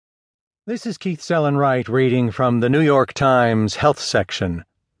This is Keith Sellen-Wright reading from the New York Times Health section.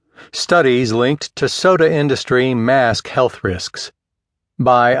 Studies linked to soda industry mask health risks.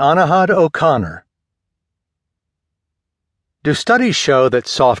 By Anahad Oconnor. Do studies show that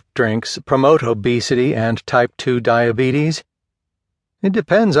soft drinks promote obesity and type 2 diabetes? It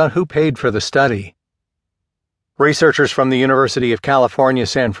depends on who paid for the study. Researchers from the University of California,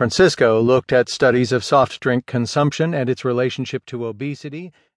 San Francisco looked at studies of soft drink consumption and its relationship to obesity